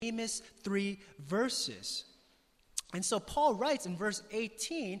famous 3 verses. And so Paul writes in verse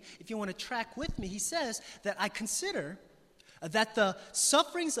 18, if you want to track with me, he says that I consider that the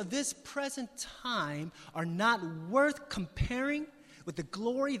sufferings of this present time are not worth comparing with the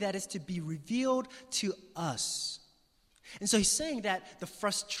glory that is to be revealed to us. And so he's saying that the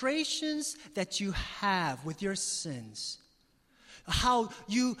frustrations that you have with your sins, how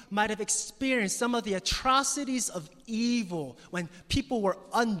you might have experienced some of the atrocities of evil when people were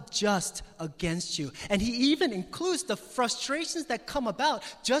unjust against you. And he even includes the frustrations that come about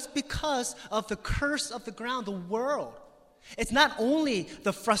just because of the curse of the ground, the world. It's not only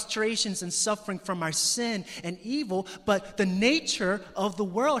the frustrations and suffering from our sin and evil, but the nature of the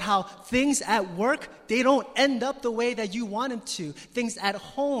world, how things at work, they don't end up the way that you want them to. Things at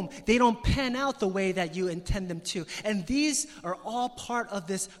home, they don't pan out the way that you intend them to. And these are all part of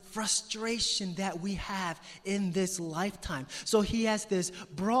this frustration that we have in this lifetime. So he has this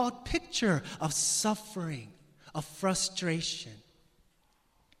broad picture of suffering, of frustration.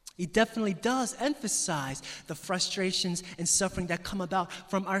 He definitely does emphasize the frustrations and suffering that come about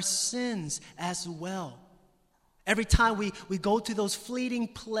from our sins as well. Every time we go to those fleeting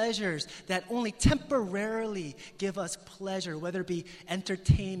pleasures that only temporarily give us pleasure, whether it be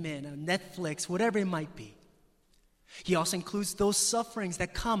entertainment, or Netflix, whatever it might be. He also includes those sufferings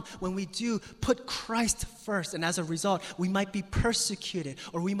that come when we do put Christ first, and as a result, we might be persecuted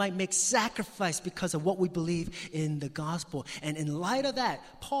or we might make sacrifice because of what we believe in the gospel. And in light of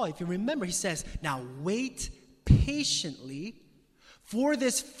that, Paul, if you remember, he says, now wait patiently for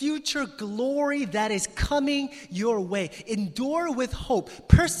this future glory that is coming your way. Endure with hope,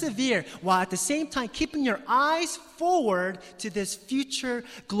 persevere, while at the same time keeping your eyes forward to this future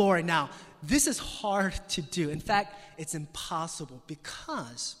glory. Now, this is hard to do. In fact, it's impossible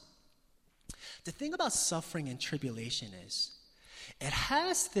because the thing about suffering and tribulation is it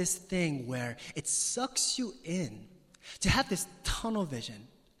has this thing where it sucks you in to have this tunnel vision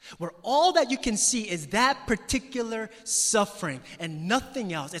where all that you can see is that particular suffering and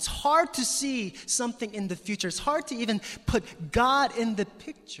nothing else. It's hard to see something in the future. It's hard to even put God in the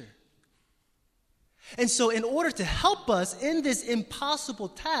picture. And so in order to help us in this impossible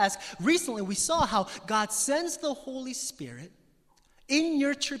task, recently we saw how God sends the Holy Spirit in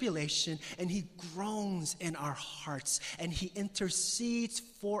your tribulation, and he groans in our hearts, and he intercedes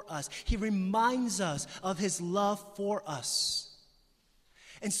for us. He reminds us of his love for us.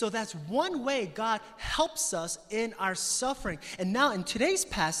 And so that's one way God helps us in our suffering. And now in today's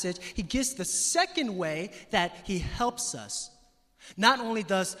passage, he gives the second way that he helps us. Not only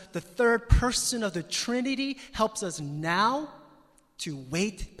does the third person of the Trinity helps us now to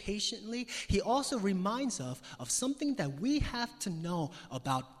wait patiently, he also reminds us of something that we have to know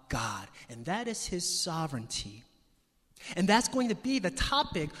about God, and that is his sovereignty. And that's going to be the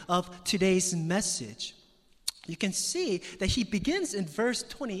topic of today's message. You can see that he begins in verse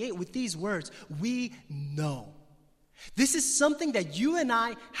 28 with these words, we know. This is something that you and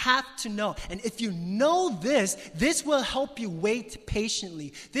I have to know. And if you know this, this will help you wait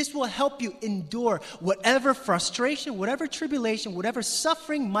patiently. This will help you endure whatever frustration, whatever tribulation, whatever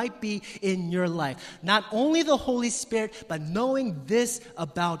suffering might be in your life. Not only the Holy Spirit, but knowing this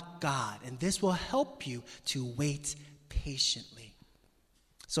about God. And this will help you to wait patiently.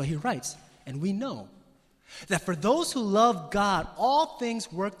 So he writes, and we know that for those who love God, all things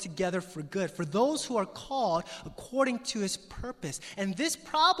work together for good, for those who are called according to his purpose. And this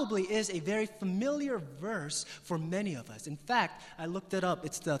probably is a very familiar verse for many of us. In fact, I looked it up.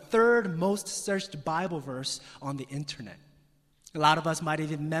 It's the third most searched Bible verse on the internet. A lot of us might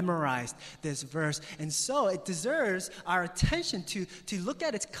have even memorized this verse. And so it deserves our attention to look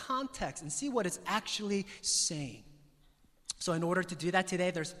at its context and see what it's actually saying. So in order to do that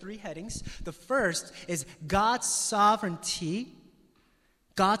today, there's 3 headings. The first is God's sovereignty,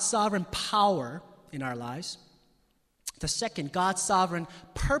 God's sovereign power in our lives. The second, God's sovereign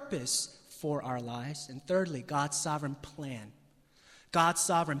purpose for our lives. And thirdly, God's sovereign plan. God's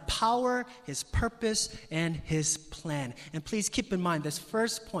sovereign power, his purpose, and his plan. And please keep in mind, this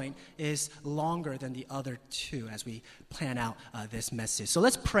first point is longer than the other 2 as we plan out this message. So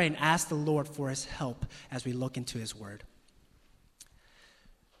let's pray and ask the Lord for his help as we look into his word.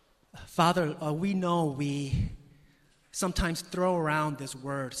 Father, we know we sometimes throw around this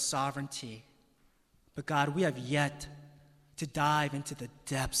word sovereignty, but God, we have yet to dive into the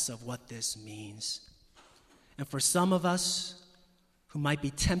depths of what this means. And for some of us who might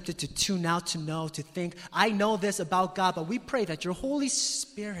be tempted to tune out to know, to think, I know this about God, but we pray that your Holy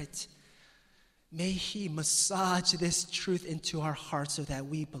Spirit May He massage this truth into our hearts so that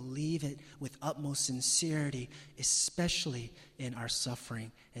we believe it with utmost sincerity, especially in our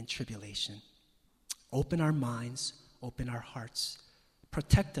suffering and tribulation. Open our minds, open our hearts.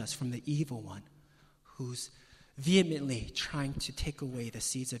 Protect us from the evil one who's vehemently trying to take away the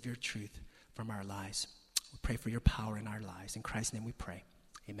seeds of your truth from our lives. We pray for your power in our lives. In Christ's name we pray.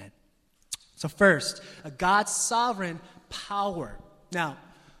 Amen. So first, God's sovereign power. Now,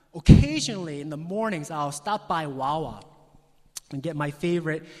 occasionally in the mornings, I'll stop by Wawa and get my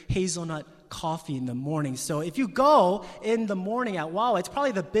favorite hazelnut coffee in the morning. So if you go in the morning at Wawa, it's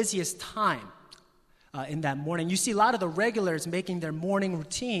probably the busiest time in that morning. You see a lot of the regulars making their morning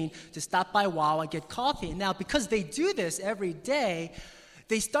routine to stop by Wawa, get coffee. And now, because they do this every day,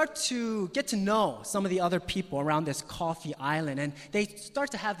 they start to get to know some of the other people around this coffee island, and they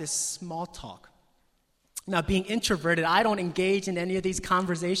start to have this small talk. Now, being introverted, I don't engage in any of these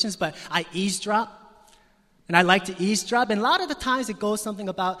conversations, but I eavesdrop. And I like to eavesdrop. And a lot of the times it goes something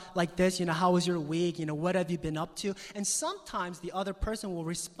about like this, how was your week? What have you been up to? And sometimes the other person will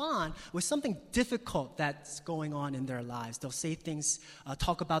respond with something difficult that's going on in their lives. They'll say things,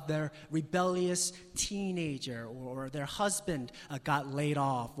 talk about their rebellious teenager, or their husband got laid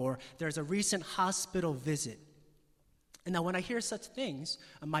off, or there's a recent hospital visit. And now when I hear such things,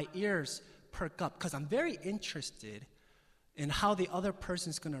 my ears perk up because I'm very interested in how the other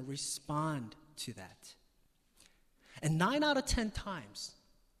person's going to respond to that. And 9 out of 10 times,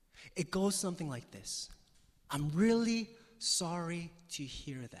 it goes something like this. I'm really sorry to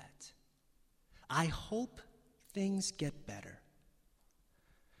hear that. I hope things get better.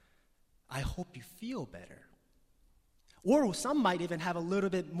 I hope you feel better. Or some might even have a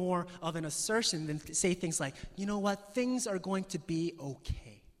little bit more of an assertion than say things like, you know what, things are going to be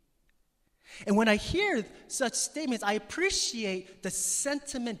okay. And when I hear such statements, I appreciate the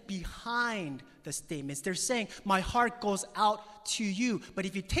sentiment behind the statements. They're saying, my heart goes out to you. But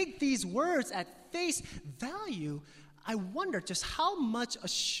if you take these words at face value, I wonder just how much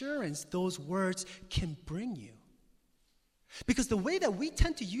assurance those words can bring you. Because the way that we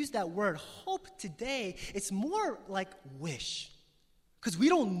tend to use that word, hope, today, it's more like wish. Because we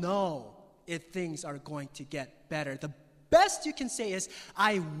don't know if things are going to get better. The best you can say is,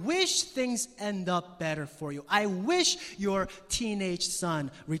 I wish things end up better for you. I wish your teenage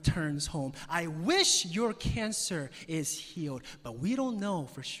son returns home. I wish your cancer is healed. But we don't know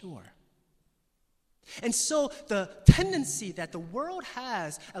for sure. And so the tendency that the world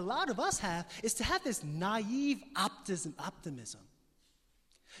has, a lot of us have, is to have this naive optimism.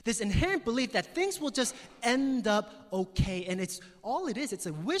 This inherent belief that things will just end up okay. And it's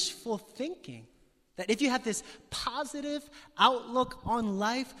a wishful thinking. That if you have this positive outlook on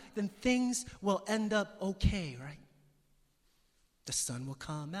life, then things will end up okay, right? The sun will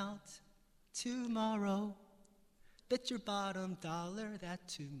come out tomorrow. Bet your bottom dollar that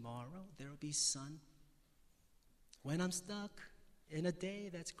tomorrow there will be sun. When I'm stuck in a day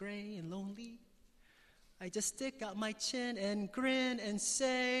that's gray and lonely, I just stick out my chin and grin and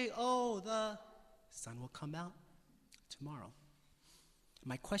say, oh, the sun will come out tomorrow.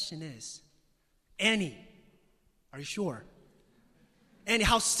 My question is, Annie, are you sure? Annie,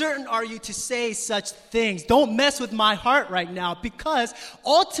 how certain are you to say such things? Don't mess with my heart right now, because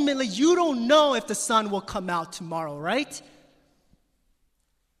ultimately you don't know if the sun will come out tomorrow, right?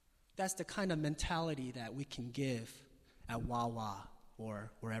 That's the kind of mentality that we can give at Wawa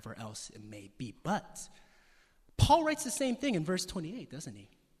or wherever else it may be. But Paul writes the same thing in verse 28, doesn't he?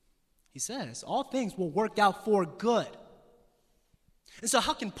 He says, all things will work out for good. And so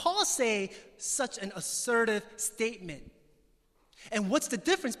how can Paul say such an assertive statement? And what's the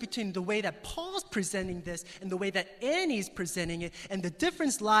difference between the way that Paul's presenting this and the way that Annie's presenting it? And the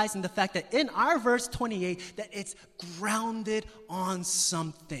difference lies in the fact that in our verse 28, that it's grounded on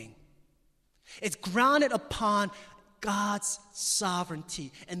something. It's grounded upon God's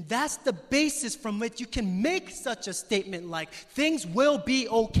sovereignty. And that's the basis from which you can make such a statement like, things will be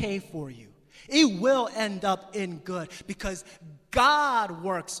okay for you. It will end up in good, because God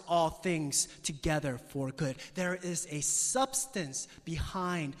works all things together for good. There is a substance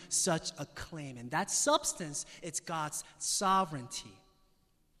behind such a claim, and that substance, it's God's sovereignty.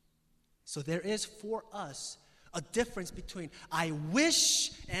 So there is for us a difference between I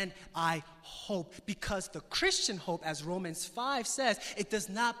wish and I hope, because the Christian hope, as Romans 5 says, it does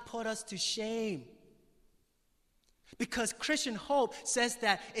not put us to shame. Because Christian hope says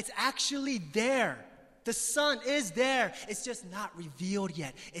that it's actually there. The sun is there. It's just not revealed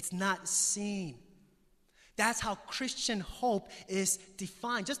yet. It's not seen. That's how Christian hope is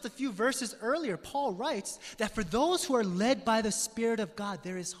defined. Just a few verses earlier, Paul writes that for those who are led by the Spirit of God,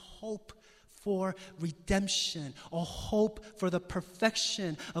 there is hope for redemption, a hope for the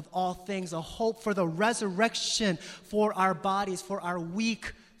perfection of all things, a hope for the resurrection for our bodies, for our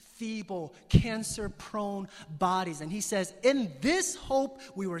weak, feeble, cancer-prone bodies. And he says, in this hope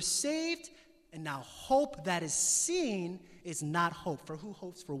we were saved, and now hope that is seen is not hope. For who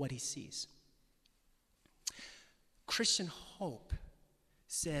hopes for what he sees? Christian hope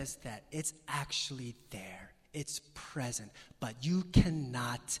says that it's actually there. It's present, but you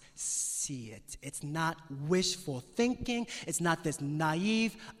cannot see it. It's not wishful thinking. It's not this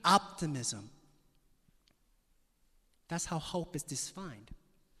naive optimism. That's how hope is defined.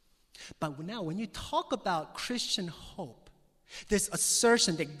 But now, when you talk about Christian hope, this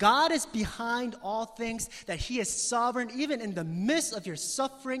assertion that God is behind all things, that he is sovereign, even in the midst of your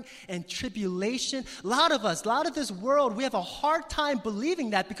suffering and tribulation. A lot of this world, we have a hard time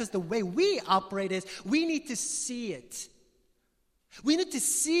believing that because the way we operate is we need to see it. We need to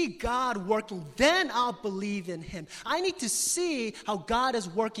see God working, then I'll believe in him. I need to see how God is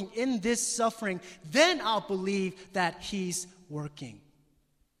working in this suffering, then I'll believe that he's working.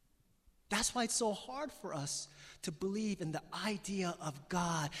 That's why it's so hard for us to believe in the idea of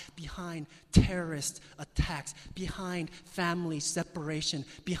God behind terrorist attacks, behind family separation,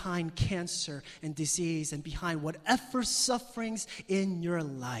 behind cancer and disease, and behind whatever sufferings in your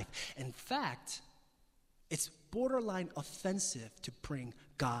life. In fact, it's borderline offensive to bring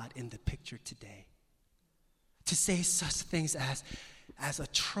God in the picture today. To say such things as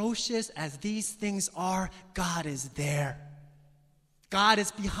atrocious as these things are, God is there. God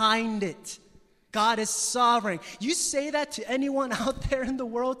is behind it. God is sovereign. You say that to anyone out there in the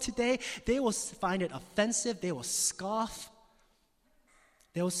world today, they will find it offensive. They will scoff.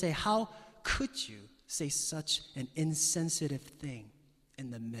 They will say, how could you say such an insensitive thing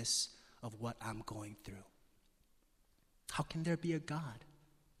in the midst of what I'm going through? How can there be a God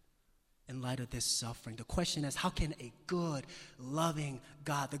in light of this suffering? The question is, how can a good, loving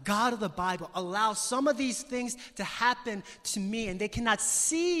God, the God of the Bible, allow some of these things to happen to me, and they cannot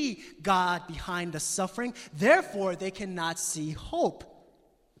see God behind the suffering, therefore they cannot see hope?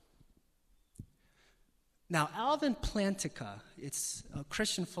 Now, Alvin Plantinga, it's a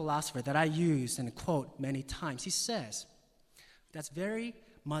Christian philosopher that I use and quote many times. He says, that's very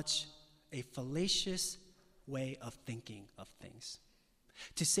much a fallacious way of thinking of things.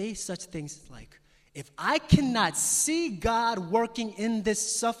 To say such things like, if I cannot see God working in this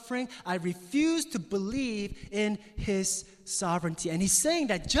suffering, I refuse to believe in his sovereignty. And he's saying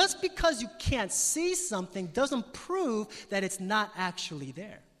that just because you can't see something doesn't prove that it's not actually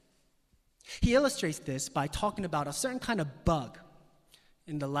there. He illustrates this by talking about a certain kind of bug.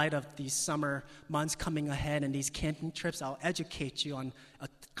 In the light of these summer months coming ahead and these camping trips, I'll educate you on a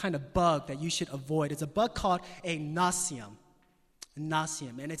kind of bug that you should avoid. It's a bug called a nauseum.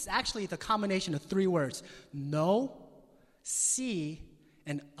 And it's actually the combination of three words: no, see,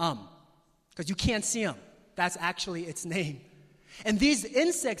 and because you can't see them. That's actually its name. And these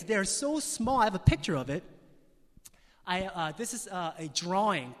insects, they're so small. I have a picture of it. This is a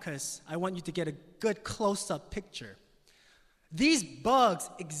drawing because I want you to get a good close-up picture. These bugs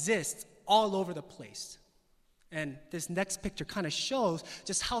exist all over the place. And this next picture kind of shows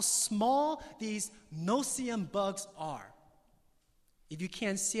just how small these no-see-em bugs are. If you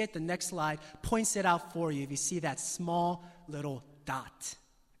can't see it, the next slide points it out for you. If you see that small little dot,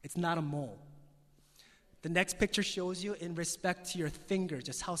 it's not a mole. The next picture shows you in respect to your finger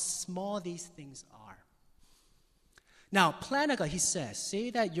just how small these things are. Now, Plantinga, he says, say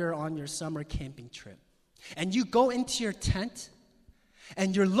that you're on your summer camping trip and you go into your tent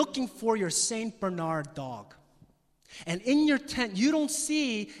and you're looking for your St. Bernard dog. And in your tent, you don't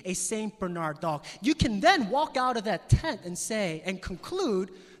see a St. Bernard dog. You can then walk out of that tent and say, and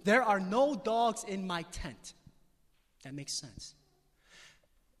conclude, there are no dogs in my tent. That makes sense.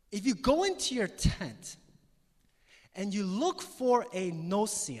 If you go into your tent and you look for a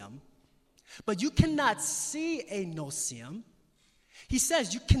no-see-em, but you cannot see a no-see-em, he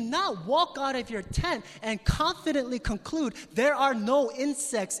says you cannot walk out of your tent and confidently conclude, there are no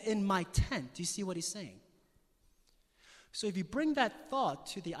insects in my tent. Do you see what he's saying? So if you bring that thought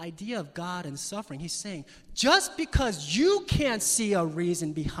to the idea of God and suffering, he's saying, just because you can't see a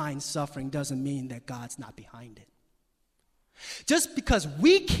reason behind suffering doesn't mean that God's not behind it. Just because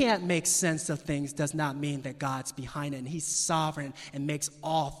we can't make sense of things does not mean that God's behind it and he's sovereign and makes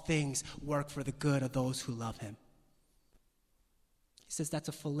all things work for the good of those who love him. He says that's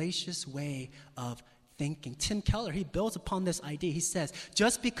a fallacious way of thinking. Tim Keller, he builds upon this idea. He says,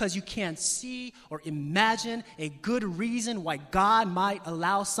 just because you can't see or imagine a good reason why God might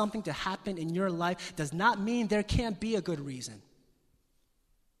allow something to happen in your life does not mean there can't be a good reason.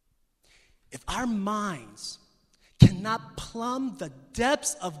 if our minds cannot plumb the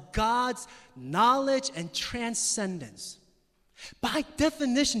depths of God's knowledge and transcendence, by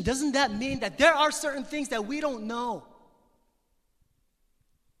definition, doesn't that mean that there are certain things that we don't know?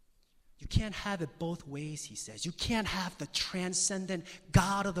 You can't have it both ways, he says. You can't have the transcendent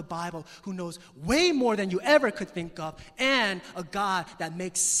God of the Bible who knows way more than you ever could think of, and a God that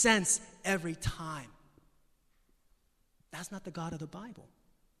makes sense every time. That's not the God of the Bible.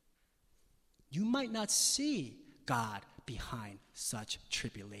 You might not see God behind such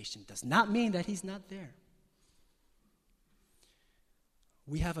tribulation. Does not mean that he's not there.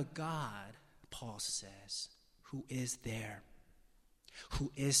 We have a God, Paul says, who is there,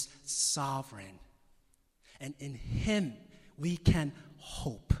 who is sovereign. And in him we can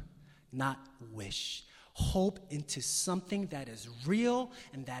hope, not wish. Hope into something that is real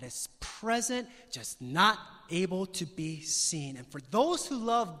and that is present, just not able to be seen. And for those who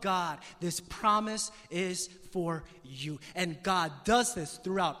love God, this promise is for you. And God does this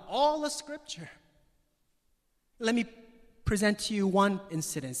throughout all of Scripture. Let me present to you one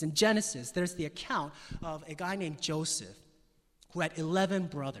incident. In Genesis, there's the account of a guy named Joseph who had 11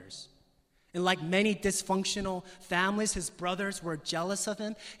 brothers. And like many dysfunctional families, his brothers were jealous of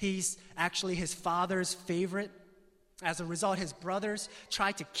him. He's actually his father's favorite. As a result, his brothers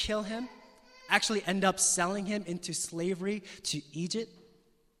tried to kill him, actually end up selling him into slavery to Egypt.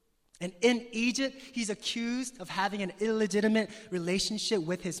 And in Egypt, he's accused of having an illegitimate relationship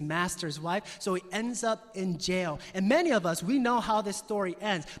with his master's wife, so he ends up in jail. And many of us, we know how this story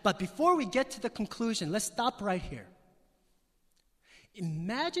ends. But before we get to the conclusion, let's stop right here.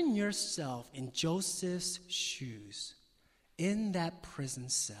 Imagine yourself in Joseph's shoes in that prison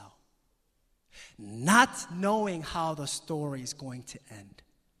cell, not knowing how the story is going to end,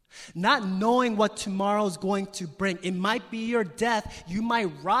 not knowing what tomorrow is going to bring. It might be your death. You might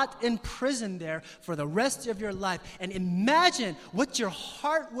rot in prison there for the rest of your life. And imagine what your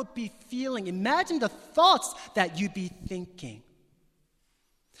heart would be feeling. Imagine the thoughts that you'd be thinking.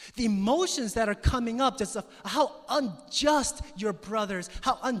 The emotions that are coming up, just of how unjust your brothers,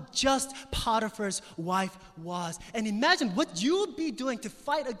 how unjust Potiphar's wife was. And imagine what you would be doing to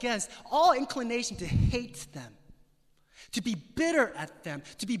fight against all inclination to hate them, to be bitter at them,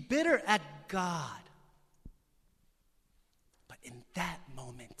 to be bitter at God. But in that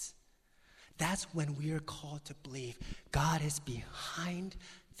moment, that's when we are called to believe God is behind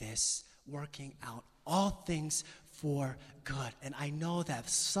this, working out all things for good. And I know that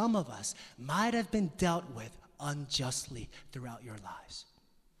some of us might have been dealt with unjustly throughout your lives.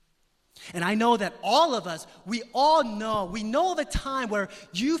 And I know that all of us, we know the time where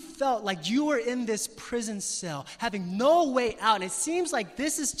you felt like you were in this prison cell, having no way out. And it seems like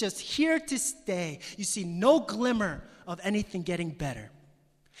this is just here to stay. You see no glimmer of anything getting better.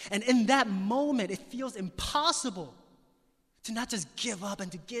 And in that moment, it feels impossible to not just give up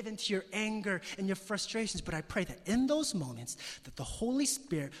and to give into your anger and your frustrations. But I pray that in those moments that the Holy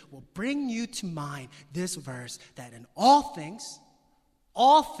Spirit will bring you to mind this verse, that in all things,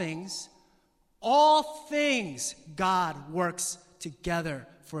 God works together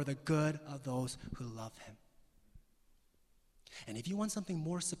for the good of those who love him. And if you want something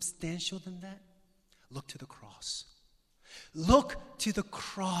more substantial than that, look to the cross. Look to the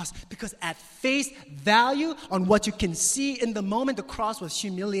cross, because at face value, on what you can see in the moment, the cross was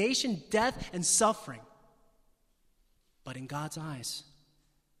humiliation, death, and suffering. But in God's eyes,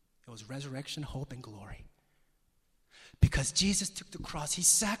 it was resurrection, hope, and glory. Because Jesus took the cross, he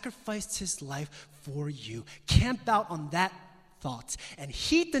sacrificed his life for you. Camp out on that thought. And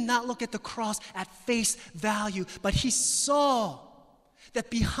he did not look at the cross at face value, but he saw that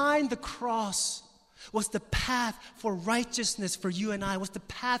behind the cross was the path for righteousness for you and I, was the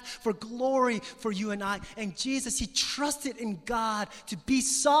path for glory for you and I. And Jesus, he trusted in God to be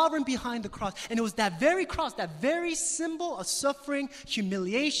sovereign behind the cross. And it was that very cross, that very symbol of suffering,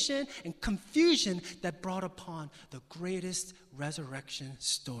 humiliation, and confusion that brought upon the greatest resurrection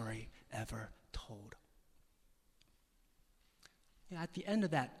story ever told. At the end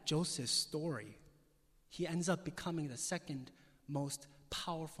of that Joseph story, he ends up becoming the second most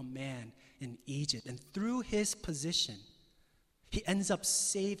powerful man in Egypt. And through his position, he ends up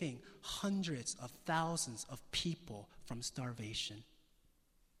saving hundreds of thousands of people from starvation.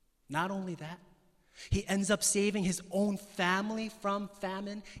 Not only that, he ends up saving his own family from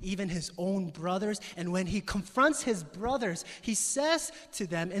famine, even his own brothers. And when he confronts his brothers, he says to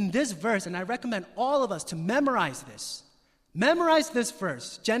them in this verse, and I recommend all of us to memorize this. Memorize this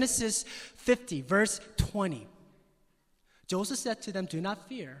verse, Genesis 50, verse 20. Joseph said to them, "Do not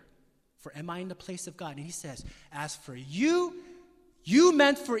fear, for am I in the place of God?" And he says, "As for you, you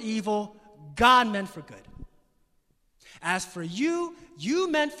meant for evil, God meant for good. As for you, you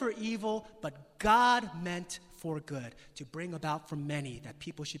meant for evil, but God meant for good, to bring about for many that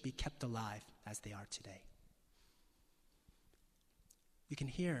people should be kept alive as they are today. You can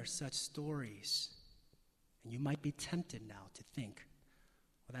hear such stories, and you might be tempted now to think,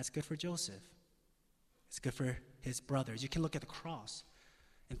 well, that's good for Joseph. It's good for his brothers. You can look at the cross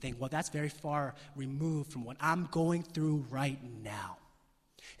and think, well, that's very far removed from what I'm going through right now.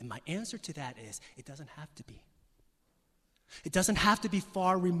 And my answer to that is, it doesn't have to be. It doesn't have to be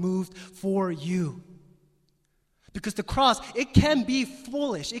far removed for you. Because the cross, it can be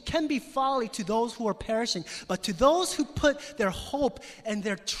foolish. It can be folly to those who are perishing. But to those who put their hope and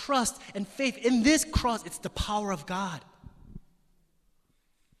their trust and faith in this cross, it's the power of God.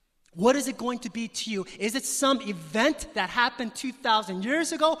 What is it going to be to you? Is it some event that happened 2,000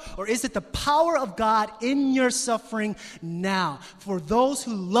 years ago? Or is it the power of God in your suffering now? For those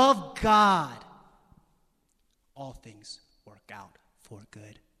who love God, all things work out for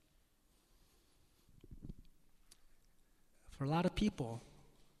good. For a lot of people,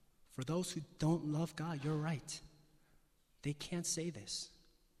 for those who don't love God, you're right. They can't say this.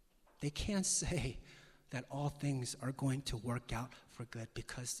 They can't say that all things are going to work out for good,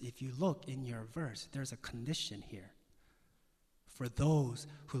 because if you look in your verse, there's a condition here. For those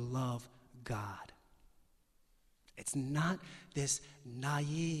who love God. It's not this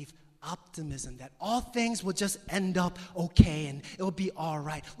naive optimism that all things will just end up okay and it'll be all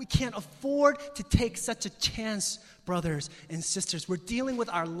right. We can't afford to take such a chance, brothers and sisters. We're dealing with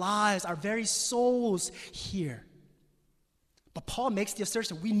our lives, our very souls here. But Paul makes the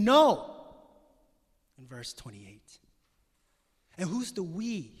assertion, we know, in verse 28. And who's the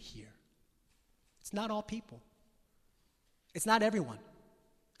we here? It's not all people. It's not everyone.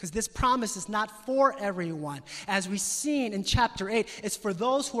 Because this promise is not for everyone. As we've seen in chapter 8, it's for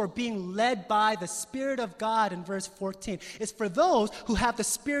those who are being led by the Spirit of God in verse 14. It's for those who have the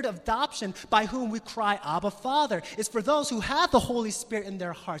Spirit of adoption by whom we cry, Abba, Father. It's for those who have the Holy Spirit in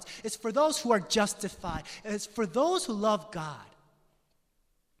their hearts. It's for those who are justified. It's for those who love God.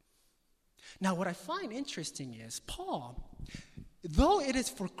 Now, what I find interesting is Paul, though it is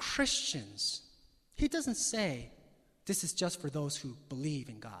for Christians, he doesn't say, this is just for those who believe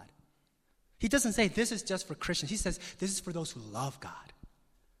in God. He doesn't say this is just for Christians. He says this is for those who love God.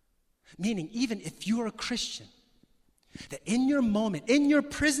 Meaning, even if you are a Christian, that in your moment, in your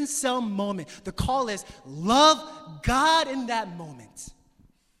prison cell moment, the call is love God in that moment.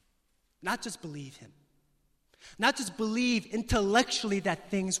 Not just believe him. Not just believe intellectually that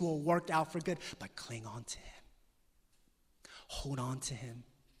things will work out for good, but cling on to him. Hold on to him.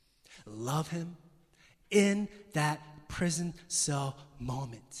 Love him in that prison cell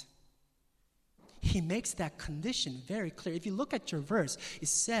moment. He makes that condition very clear. If you look at your verse, it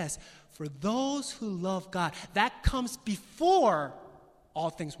says, for those who love God, that comes before all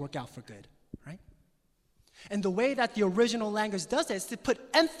things work out for good, right? And the way that the original language does it is to put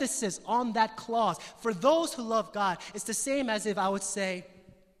emphasis on that clause. For those who love God, it's the same as if I would say,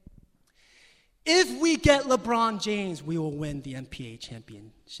 if we get LeBron James, we will win the NBA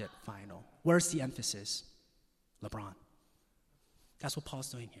championship final. Where's the emphasis? LeBron. That's what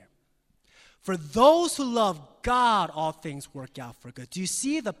Paul's doing here. For those who love God, all things work out for good. Do you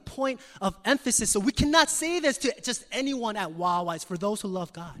see the point of emphasis? So we cannot say this to just anyone at Wawa. It's for those who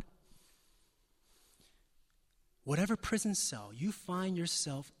love God. Whatever prison cell you find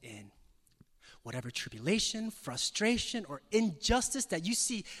yourself in, whatever tribulation, frustration, or injustice that you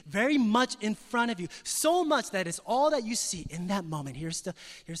see very much in front of you, so much that it's all that you see in that moment, here's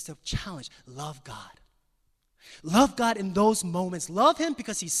the challenge. Love God. Love God in those moments. Love him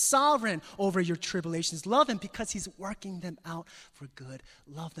because he's sovereign over your tribulations. Love him because he's working them out for good.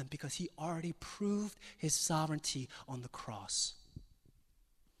 Love them because he already proved his sovereignty on the cross.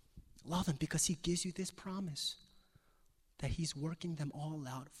 Love him because he gives you this promise that he's working them all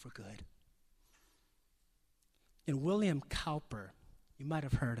out for good. And William Cowper, you might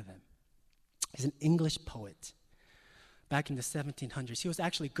have heard of him. He's an English poet. Back in the 1700s, he was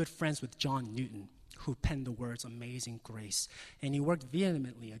actually good friends with John Newton, who penned the words Amazing Grace. And he worked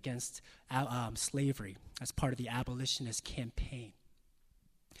vehemently against slavery as part of the abolitionist campaign.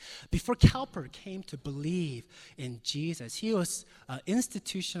 Before Cowper came to believe in Jesus, he was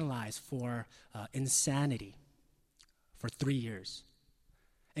institutionalized for insanity for 3 years.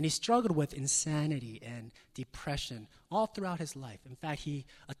 And he struggled with insanity and depression all throughout his life. In fact, he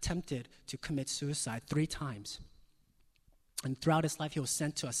attempted to commit suicide 3 times. And throughout his life, he was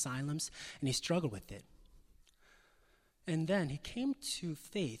sent to asylums, and he struggled with it. And then he came to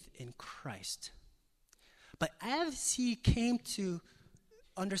faith in Christ. But as he came to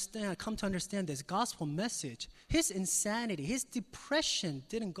come to understand this gospel message, his insanity, his depression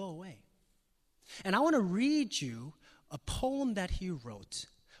didn't go away. And I want to read you a poem that he wrote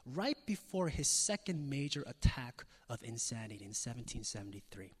right before his second major attack of insanity in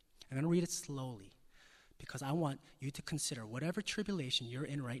 1773. I'm going to read it slowly because I want you to consider whatever tribulation you're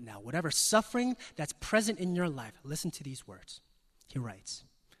in right now, whatever suffering that's present in your life. Listen to these words. He writes,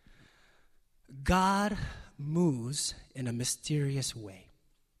 God moves in a mysterious way,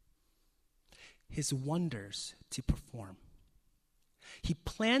 his wonders to perform. He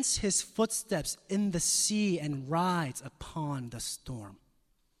plants his footsteps in the sea and rides upon the storm.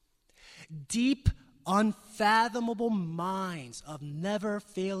 Deep, unfathomable minds of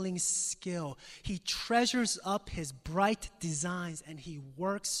never-failing skill. He treasures up his bright designs and he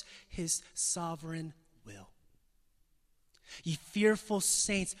works his sovereign will. Ye fearful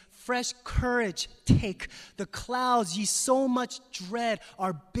saints, fresh courage take. The clouds ye so much dread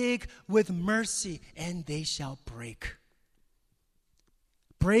are big with mercy, and they shall break.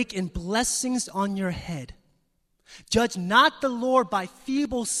 Break in blessings on your head. Judge not the Lord by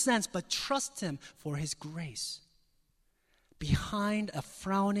feeble sense, but trust him for his grace. Behind a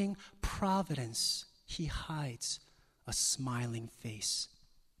frowning providence, he hides a smiling face.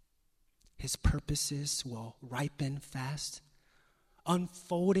 His purposes will ripen fast,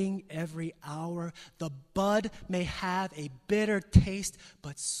 unfolding every hour. The bud may have a bitter taste,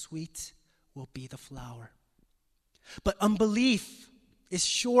 but sweet will be the flower. But unbelief is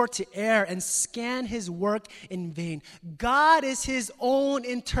sure to err and scan his work in vain. God is his own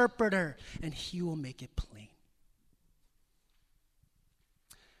interpreter, and he will make it plain.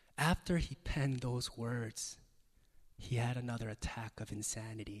 After he penned those words, he had another attack of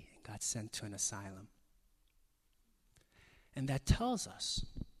insanity and got sent to an asylum. And that tells us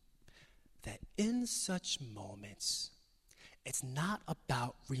that in such moments, it's not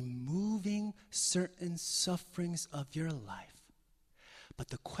about removing certain sufferings of your life, but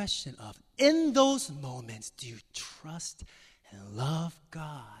the question of, in those moments, do you trust and love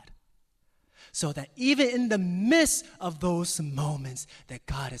God? So that even in the midst of those moments, that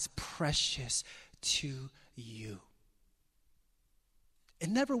God is precious to you. It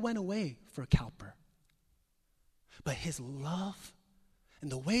never went away for Cowper. But his love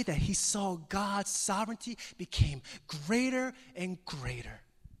and the way that he saw God's sovereignty became greater and greater.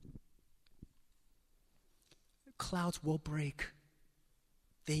 Clouds will break.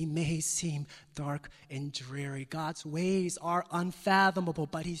 They may seem dark and dreary. God's ways are unfathomable,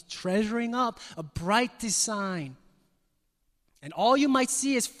 but he's treasuring up a bright design. And all you might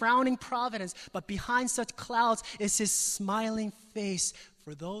see is frowning providence, but behind such clouds is his smiling face.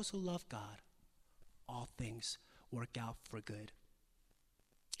 For those who love God, all things work out for good.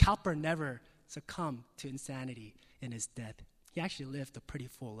 Cowper never succumbed to insanity in his death. He actually lived a pretty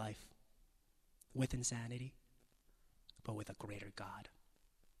full life with insanity, but with a greater God.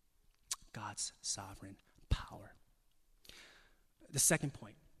 God's sovereign power. The second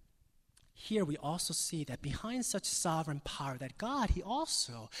point. Here we also see that behind such sovereign power, that God,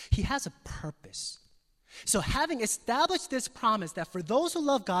 he has a purpose. So having established this promise that for those who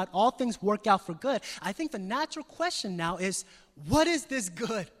love God, all things work out for good, I think the natural question now is, what is this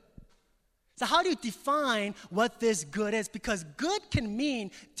good? So how do you define what this good is? Because good can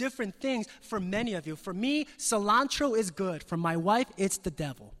mean different things for many of you. For me, cilantro is good. For my wife, it's the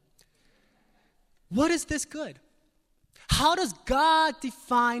devil. What is this good? How does God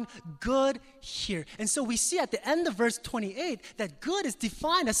define good here? And so we see at the end of verse 28 that good is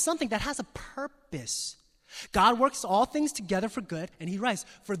defined as something that has a purpose. God works all things together for good, and he writes,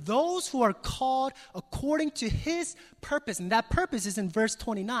 for those who are called according to his purpose. And that purpose is in verse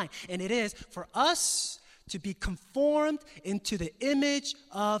 29. And it is for us to be conformed into the image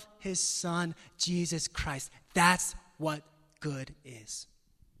of his Son, Jesus Christ. That's what good is.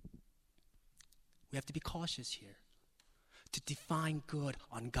 We have to be cautious here to define good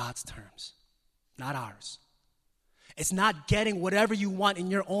on God's terms, not ours. It's not getting whatever you want in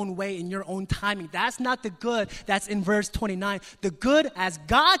your own way, in your own timing. That's not the good that's in verse 29. The good, as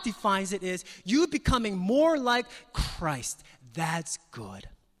God defines it, is you becoming more like Christ. That's good.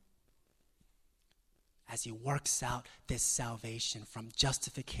 As he works out this salvation from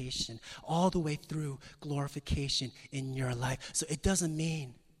justification all the way through glorification in your life. So it doesn't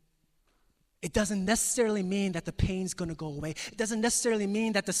necessarily mean that the pain's going to go away. It doesn't necessarily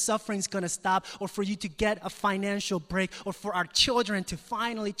mean that the suffering's going to stop, or for you to get a financial break, or for our children to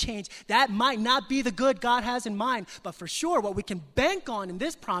finally change. That might not be the good God has in mind, but for sure what we can bank on in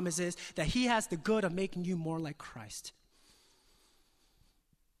this promise is that he has the good of making you more like Christ.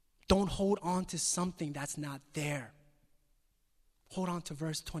 Don't hold on to something that's not there. Hold on to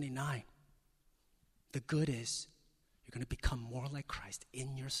verse 29. The good is you're going to become more like Christ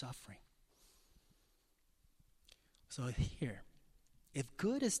in your suffering. So here, if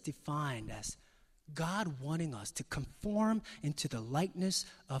good is defined as God wanting us to conform into the likeness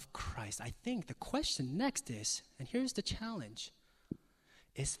of Christ, I think the question next is, and here's the challenge,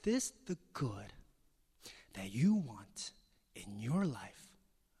 is this the good that you want in your life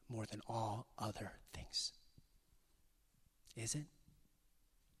more than all other things? Is it?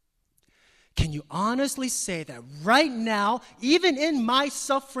 Can you honestly say that right now, even in my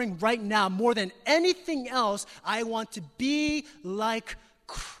suffering right now, more than anything else, I want to be like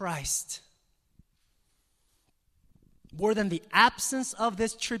Christ? More than the absence of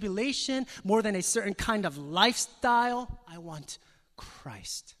this tribulation, more than a certain kind of lifestyle, I want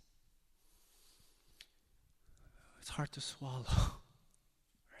Christ. It's hard to swallow,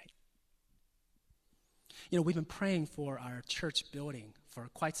 right? You know, we've been praying for our church building for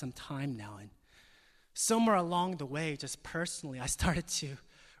quite some time now, and somewhere along the way, just personally, I started to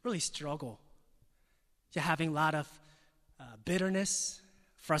really struggle. Having a lot of bitterness,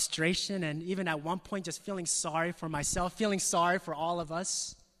 frustration, and even at one point just feeling sorry for myself, feeling sorry for all of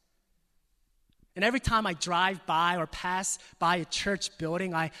us. And every time I drive by or pass by a church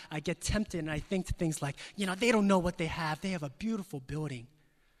building, I get tempted and I think to things like, they don't know what they have. They have a beautiful building.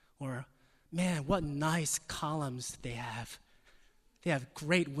 Or, man, what nice columns they have. They have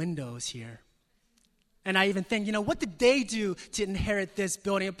great windows here. And I even think, what did they do to inherit this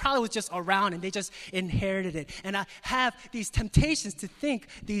building? It probably was just around and they just inherited it. And I have these temptations to think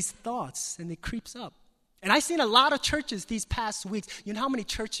these thoughts, and it creeps up. And I've seen a lot of churches these past weeks. You know how many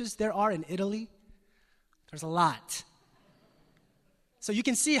churches there are in Italy? There's a lot. So you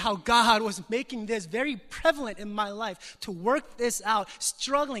can see how God was making this very prevalent in my life to work this out,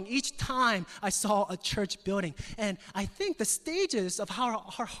 struggling each time I saw a church building. And I think the stages of how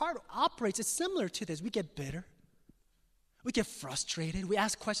our heart operates is similar to this. We get bitter. We get frustrated. We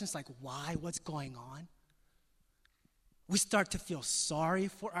ask questions like, why? What's going on? We start to feel sorry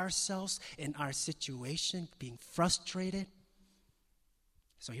for ourselves in our situation, being frustrated.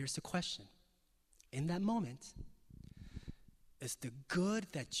 So here's the question. In that moment, is the good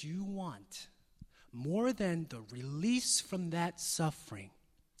that you want more than the release from that suffering,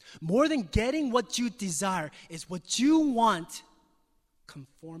 more than getting what you desire, is what you want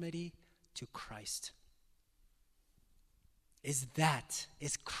conformity to Christ? Is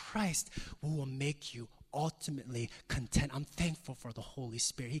Christ who will make you ultimately content? I'm thankful for the Holy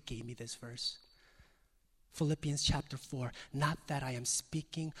Spirit. He gave me this verse. Philippians chapter 4, not that I am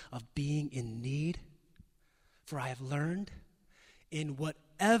speaking of being in need, for I have learned in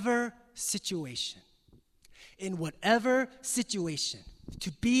whatever situation,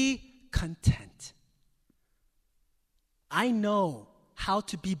 to be content. I know how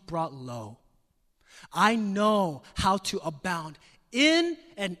to be brought low. I know how to abound. In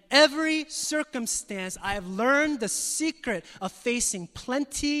and every circumstance, I have learned the secret of facing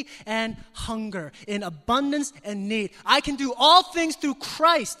plenty and hunger, in abundance and need. I can do all things through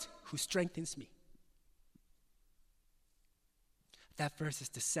Christ who strengthens me. That verse is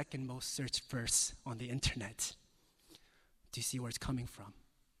the second most searched verse on the internet. Do you see where it's coming from?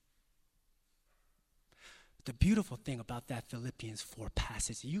 The beautiful thing about that Philippians 4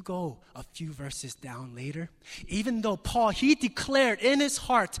 passage, you go a few verses down later, even though Paul, he declared in his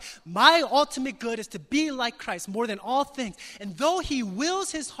heart, my ultimate good is to be like Christ more than all things. And though he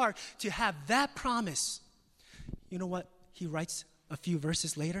wills his heart to have that promise, you know what he writes a few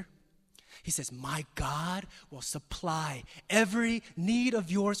verses later? He says, my God will supply every need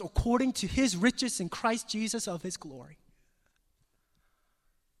of yours according to his riches in Christ Jesus of his glory.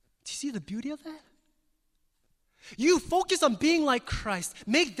 Do you see the beauty of that? You focus on being like Christ.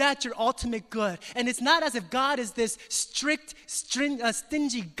 Make that your ultimate good. And it's not as if God is this strict,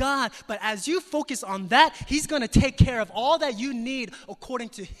 stingy God, but as you focus on that, he's going to take care of all that you need according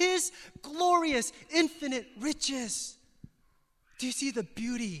to his glorious, infinite riches. Do you see the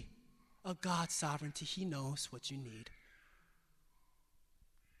beauty of God's sovereignty? He knows what you need.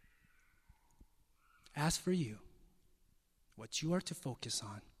 As for you, what you are to focus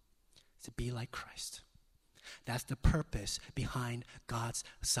on is to be like Christ. That's the purpose behind God's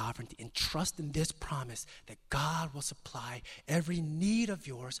sovereignty. And trust in this promise that God will supply every need of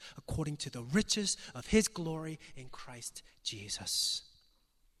yours according to the riches of his glory in Christ Jesus.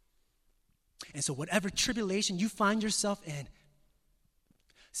 And so whatever tribulation you find yourself in,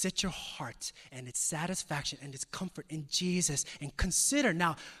 set your heart and its satisfaction and its comfort in Jesus, and consider,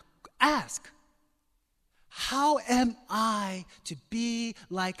 now ask, How am I to be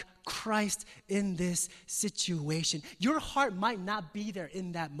like Christ in this situation? Your heart might not be there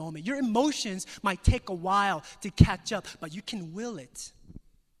in that moment. Your emotions might take a while to catch up, but you can will it.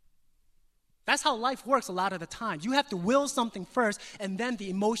 That's how life works a lot of the time. You have to will something first, and then the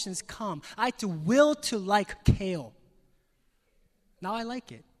emotions come. I had to will to like kale. Now I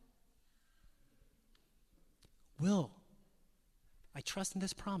like it. Will. I trust in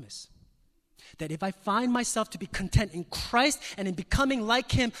this promise that if I find myself to be content in Christ and in becoming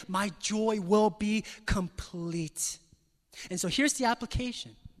like Him, my joy will be complete. And so here's the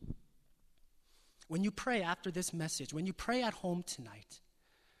application. When you pray after this message, when you pray at home tonight,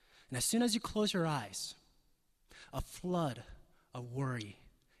 and as soon as you close your eyes, a flood of worry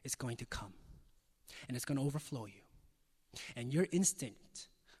is going to come, and it's going to overflow you. And your instinct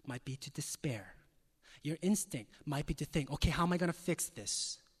might be to despair. Your instinct might be to think, okay, how am I going to fix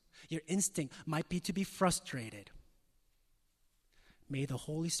this? Your instinct might be to be frustrated. May the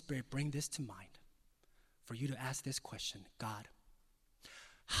Holy Spirit bring this to mind for you to ask this question: God,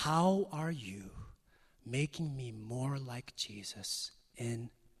 how are you making me more like Jesus in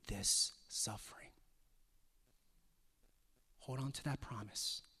this suffering? Hold on to that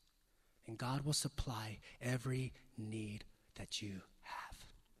promise, and God will supply every need that you have.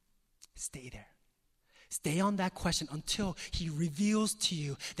 Stay there. Stay on that question until He reveals to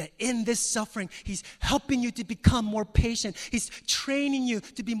you that in this suffering, He's helping you to become more patient. He's training you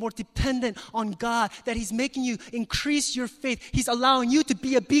to be more dependent on God, that He's making you increase your faith. He's allowing you to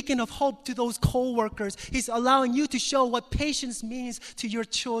be a beacon of hope to those co-workers. He's allowing you to show what patience means to your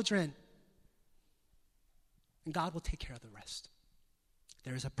children. And God will take care of the rest.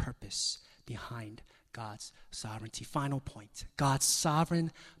 There is a purpose behind God's sovereignty. Final point: God's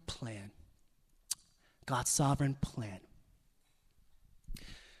sovereign plan. God's sovereign plan.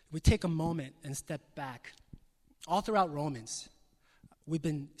 We take a moment and step back. All throughout Romans, we've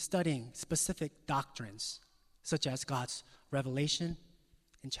been studying specific doctrines, such as God's revelation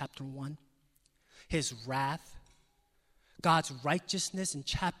in chapter 1, His wrath, God's righteousness in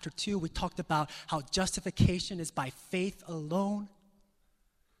chapter 2. We talked about how justification is by faith alone.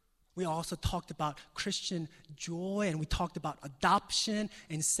 We also talked about Christian joy, and we talked about adoption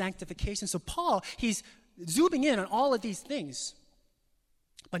and sanctification. So Paul, he's zooming in on all of these things.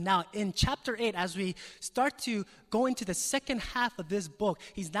 But now in chapter 8, as we start to go into the second half of this book,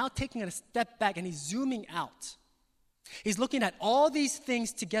 he's now taking a step back and he's zooming out. He's looking at all these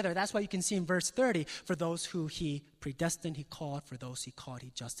things together. That's why you can see in verse 30, for those who He predestined, He called. For those He called,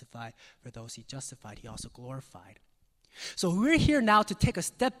 He justified. For those He justified, He also glorified. So we're here now to take a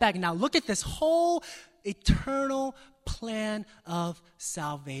step back and now look at this whole eternal plan of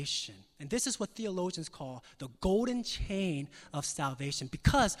salvation. And this is what theologians call the golden chain of salvation,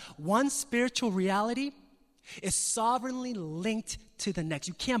 because one spiritual reality is sovereignly linked to the next.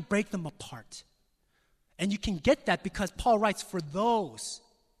 You can't break them apart. And you can get that because Paul writes, for those,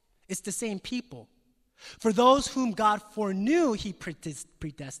 it's the same people. For those whom God foreknew, He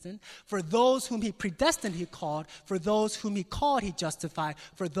predestined. For those whom He predestined, He called. For those whom He called, He justified.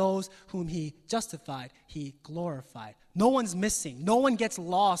 For those whom He justified, He glorified. No one's missing. No one gets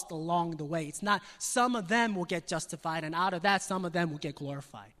lost along the way. It's not some of them will get justified, and out of that, some of them will get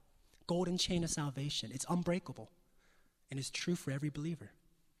glorified. Golden chain of salvation. It's unbreakable, and it's true for every believer.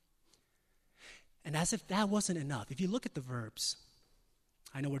 And as if that wasn't enough, if you look at the verbs,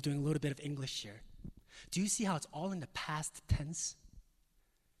 I know we're doing a little bit of English here. Do you see how it's all in the past tense?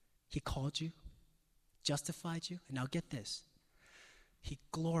 He called you, justified you, and now get this. He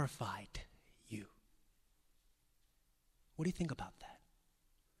glorified you. What do you think about that?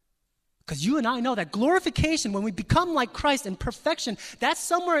 Because you and I know that glorification, when we become like Christ in perfection, that's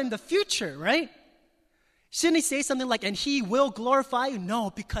somewhere in the future, right? Shouldn't He say something like, and He will glorify you? No,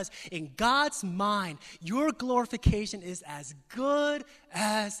 because in God's mind, your glorification is as good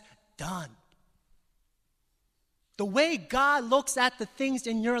as done. The way God looks at the things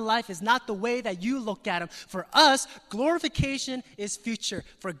in your life is not the way that you look at them. For us, glorification is future.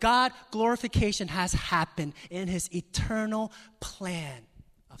 For God, glorification has happened in His eternal plan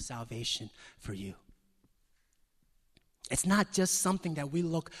of salvation for you. It's not just something that we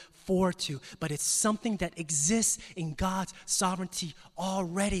look forward to, but it's something that exists in God's sovereignty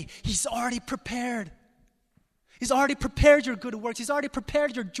already. He's already prepared. He's already prepared your good works. He's already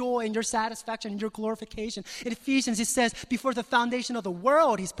prepared your joy and your satisfaction and your glorification. In Ephesians, it says, before the foundation of the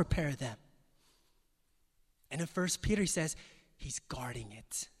world, He's prepared them. And in 1 Peter, he says, He's guarding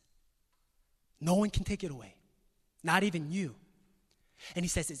it. No one can take it away, not even you. And he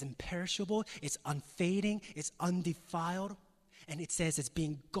says it's imperishable, it's unfading, it's undefiled, and it says it's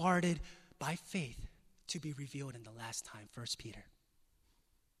being guarded by faith to be revealed in the last time, 1 Peter.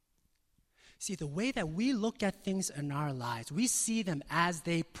 See, the way that we look at things in our lives, we see them as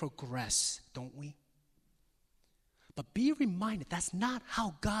they progress, don't we? But be reminded, that's not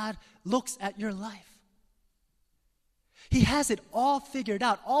how God looks at your life. He has it all figured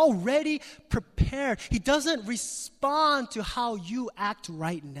out, already prepared. He doesn't respond to how you act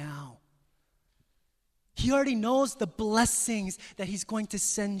right now. He already knows the blessings that he's going to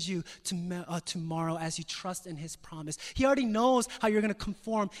send you tomorrow as you trust in his promise. He already knows how you're going to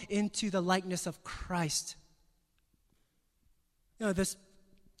conform into the likeness of Christ. You know, this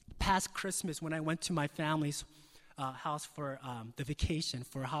past Christmas when I went to my family's house for the vacation,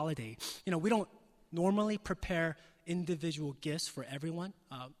 for a holiday, you know, we don't normally prepare individual gifts for everyone.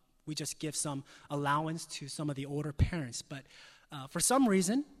 We just give some allowance to some of the older parents. But for some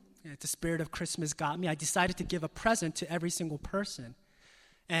reason, the spirit of Christmas got me. I decided to give a present to every single person.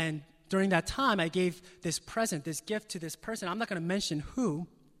 And during that time, I gave this present, this gift to this person. I'm not going to mention who,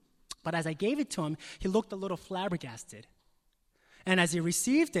 but as I gave it to him, he looked a little flabbergasted. And as he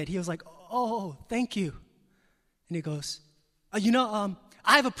received it, he was like, "Oh, thank you." And he goes, I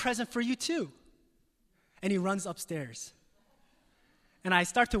have a present for you too." And he runs upstairs. And I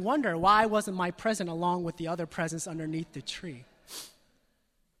start to wonder, why wasn't my present along with the other presents underneath the tree?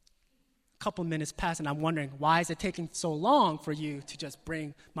 A couple minutes pass, and I'm wondering, why is it taking so long for you to just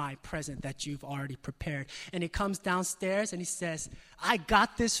bring my present that you've already prepared? And he comes downstairs, and he says, "I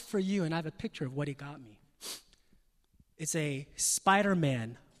got this for you." And I have a picture of what he got me. It's a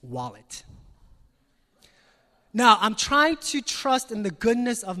Spider-Man wallet. Now, I'm trying to trust in the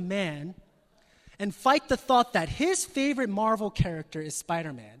goodness of man and fight the thought that his favorite Marvel character is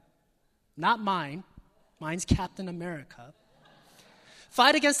Spider-Man. Not mine. Mine's Captain America.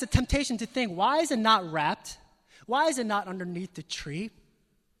 Fight against the temptation to think, why is it not wrapped? Why is it not underneath the tree?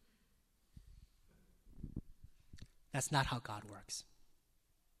 That's not how God works.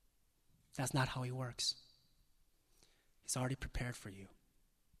 That's not how he works. He's already prepared for you.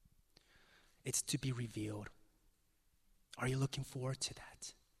 It's to be revealed. Are you looking forward to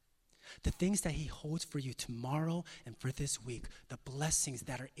that? The things that he holds for you tomorrow and for this week, the blessings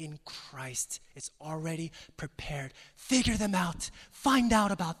that are in Christ, it's already prepared. Figure them out. Find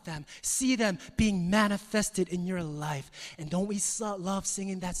out about them. See them being manifested in your life. And don't we love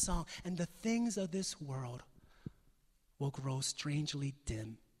singing that song? And the things of this world will grow strangely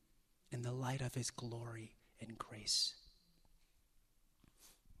dim in the light of his glory and grace.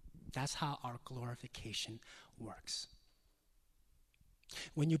 That's how our glorification works.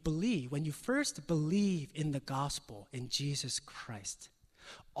 When you first believe in the gospel, in Jesus Christ,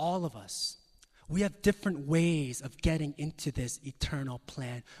 all of us, we have different ways of getting into this eternal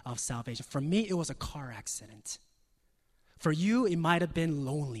plan of salvation. For me, it was a car accident. For you, it might have been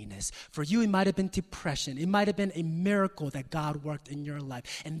loneliness. For you, it might have been depression. It might have been a miracle that God worked in your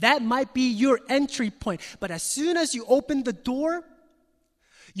life. And that might be your entry point. But as soon as you open the door,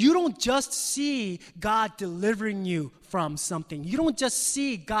 you don't just see God delivering you from something. You don't just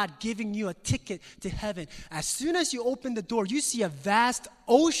see God giving you a ticket to heaven. As soon as you open the door, you see a vast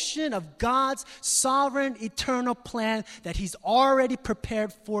ocean of God's sovereign, eternal plan that he's already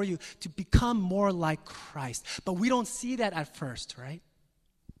prepared for you to become more like Christ. But we don't see that at first, right?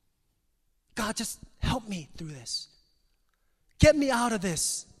 God, just help me through this. Get me out of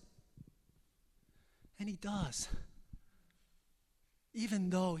this. And he does. Even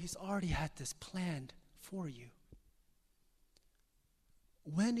though he's already had this planned for you.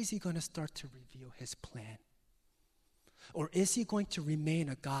 When is he going to start to reveal his plan? Or is he going to remain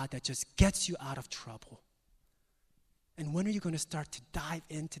a God that just gets you out of trouble? And when are you going to start to dive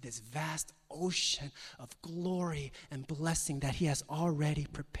into this vast ocean of glory and blessing that he has already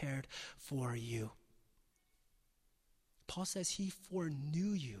prepared for you? Paul says he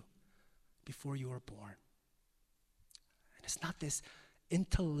foreknew you before you were born. And it's not this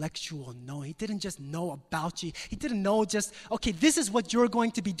intellectual knowing. He didn't just know about you. He didn't know just, okay, this is what you're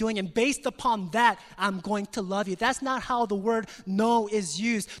going to be doing, and based upon that, I'm going to love you. That's not how the word know is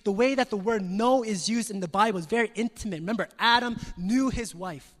used. The way that the word know is used in the Bible is very intimate. Remember, Adam knew his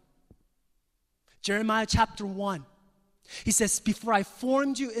wife. Jeremiah chapter 1. He says, before I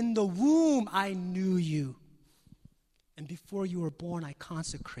formed you in the womb, I knew you. And before you were born, I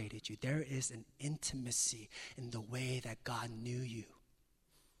consecrated you. There is an intimacy in the way that God knew you.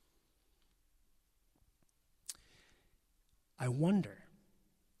 I wonder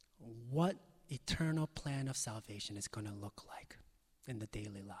what eternal plan of salvation is going to look like in the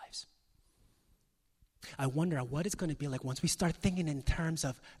daily lives. I wonder what it's going to be like once we start thinking in terms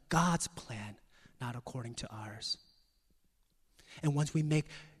of God's plan, not according to ours. And once we make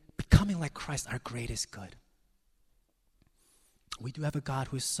becoming like Christ our greatest good. We do have a God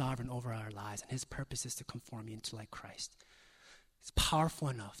who is sovereign over our lives, and his purpose is to conform you into like Christ. It's powerful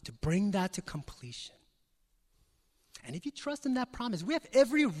enough to bring that to completion. And if you trust in that promise, we have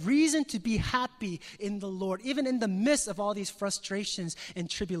every reason to be happy in the Lord, even in the midst of all these frustrations and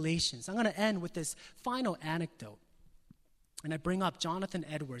tribulations. I'm going to end with this final anecdote. And I bring up Jonathan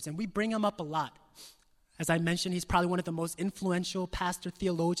Edwards, and we bring him up a lot. As I mentioned, he's probably one of the most influential pastor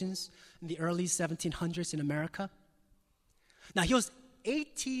theologians in the early 1700s in America. Now, he was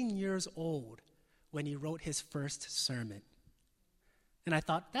 18 years old when he wrote his first sermon. And I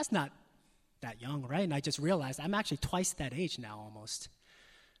thought, that's not that young, right? And I just realized I'm actually twice that age now almost.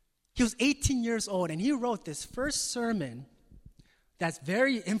 He was 18 years old, and he wrote this first sermon that's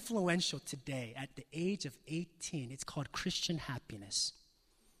very influential today at the age of 18. It's called Christian Happiness.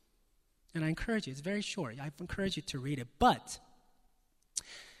 And I encourage you, it's very short. I encourage you to read it. But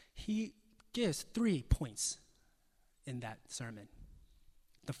he gives 3 points in that sermon.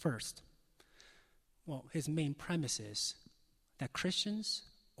 The first, well, his main premise is that Christians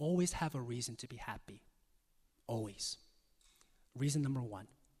always have a reason to be happy. Always. Reason number 1,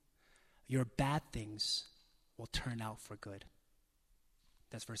 your bad things will turn out for good.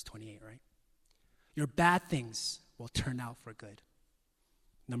 That's verse 28, right? Your bad things will turn out for good.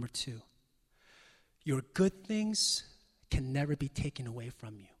 Number 2, your good things can never be taken away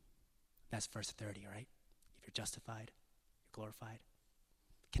from you. That's verse 30, right? If you're justified, you're glorified.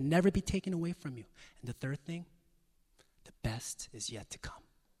 Can never be taken away from you. And the third thing, the best is yet to come.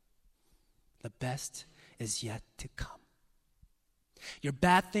 The best is yet to come. Your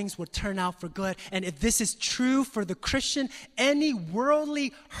bad things will turn out for good. And if this is true for the Christian, any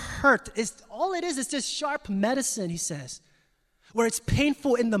worldly hurt all it is just sharp medicine, he says, where it's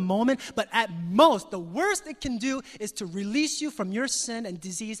painful in the moment, but at most, the worst it can do is to release you from your sin and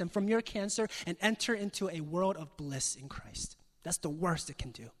disease and from your cancer and enter into a world of bliss in Christ. That's the worst it can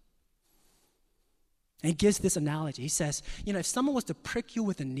do. And he gives this analogy. He says, if someone was to prick you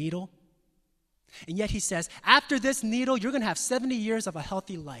with a needle, and yet he says, after this needle, you're going to have 70 years of a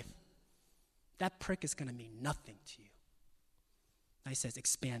healthy life. That prick is going to mean nothing to you. Now he says,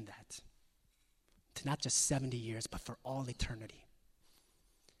 expand that to not just 70 years, but for all eternity.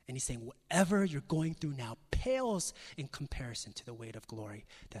 And he's saying, whatever you're going through now pales in comparison to the weight of glory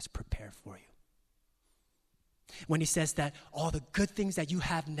that's prepared for you. When he says that all the good things that you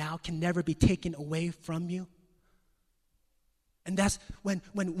have now can never be taken away from you. And that's when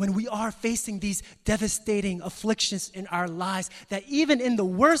we are facing these devastating afflictions in our lives, that even in the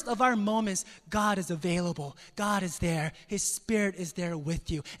worst of our moments, God is available. God is there. His Spirit is there with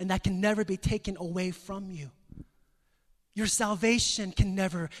you. And that can never be taken away from you. Your salvation can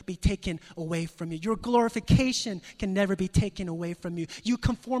never be taken away from you. Your glorification can never be taken away from you. You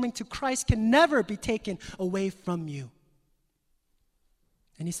conforming to Christ can never be taken away from you.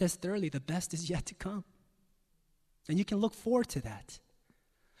 And he says, thirdly, the best is yet to come. And you can look forward to that,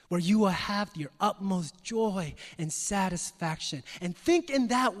 where you will have your utmost joy and satisfaction. And think in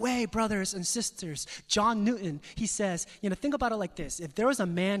that way, brothers and sisters. John Newton, he says, think about it like this. If there was a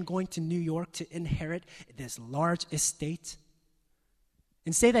man going to New York to inherit this large estate,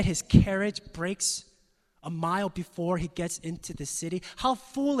 and say that his carriage breaks a mile before he gets into the city, how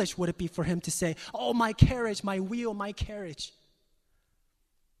foolish would it be for him to say, oh, my carriage, my wheel, my carriage.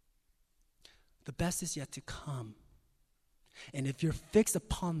 The best is yet to come. And if you're fixed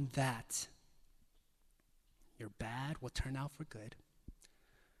upon that, your bad will turn out for good.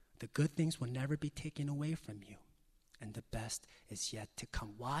 The good things will never be taken away from you. And the best is yet to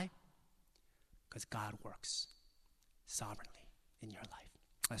come. Why? Because God works sovereignly in your life.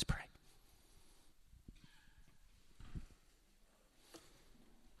 Let's pray.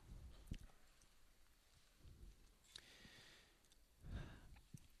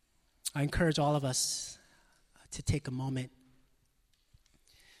 I encourage all of us to take a moment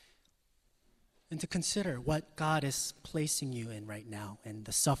and to consider what God is placing you in right now and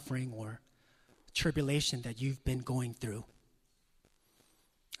the suffering or tribulation that you've been going through.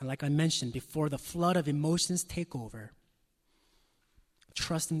 And like I mentioned, before the flood of emotions take over,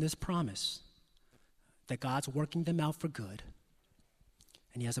 trust in this promise that God's working them out for good,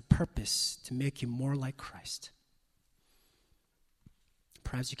 and he has a purpose to make you more like Christ.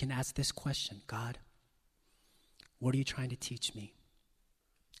 Perhaps you can ask this question: God, what are you trying to teach me?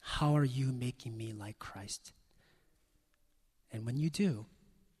 How are you making me like Christ? And when you do,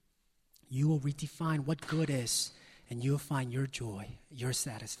 you will redefine what good is, and you will find your joy, your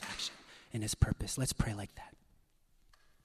satisfaction in his purpose. Let's pray like that.